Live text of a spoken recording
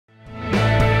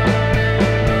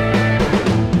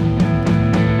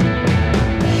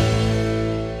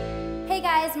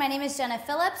Jenna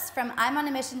Phillips from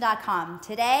I'mOnAMission.com.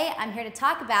 Today, I'm here to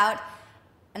talk about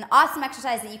an awesome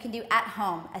exercise that you can do at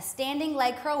home, a standing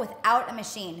leg curl without a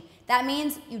machine. That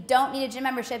means you don't need a gym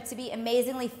membership to be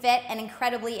amazingly fit and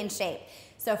incredibly in shape.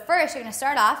 So first, you're gonna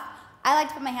start off. I like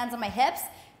to put my hands on my hips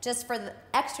just for the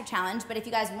extra challenge, but if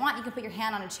you guys want, you can put your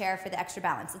hand on a chair for the extra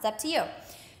balance. It's up to you.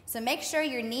 So make sure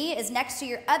your knee is next to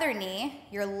your other knee.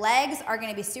 Your legs are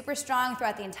gonna be super strong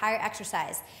throughout the entire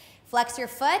exercise. Flex your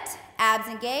foot, abs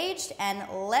engaged, and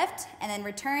lift, and then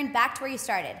return back to where you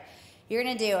started. You're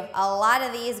gonna do a lot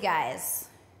of these, guys.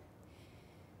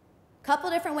 Couple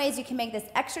different ways you can make this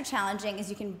extra challenging is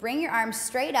you can bring your arms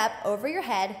straight up over your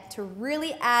head to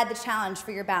really add the challenge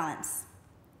for your balance.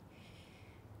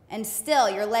 And still,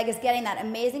 your leg is getting that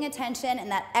amazing attention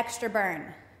and that extra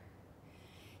burn.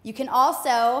 You can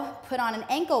also put on an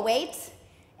ankle weight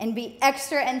and be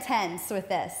extra intense with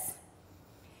this.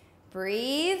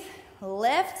 Breathe,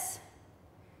 lift.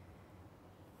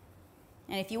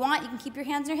 And if you want, you can keep your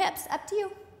hands on your hips, up to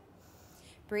you.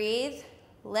 Breathe,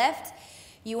 lift.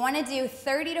 You wanna do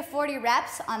 30 to 40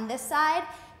 reps on this side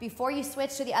before you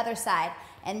switch to the other side.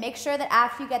 And make sure that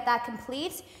after you get that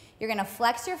complete, you're gonna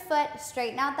flex your foot,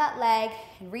 straighten out that leg,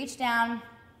 and reach down,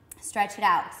 stretch it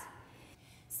out.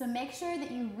 So make sure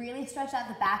that you really stretch out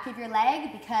the back of your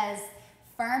leg because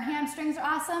firm hamstrings are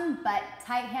awesome, but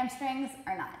tight hamstrings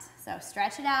are not. So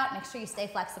stretch it out, make sure you stay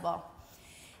flexible.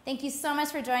 Thank you so much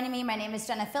for joining me. My name is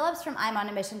Jenna Phillips from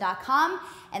I'mOnAMission.com,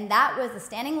 and that was the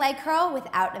standing leg curl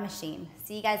without a machine.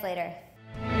 See you guys later.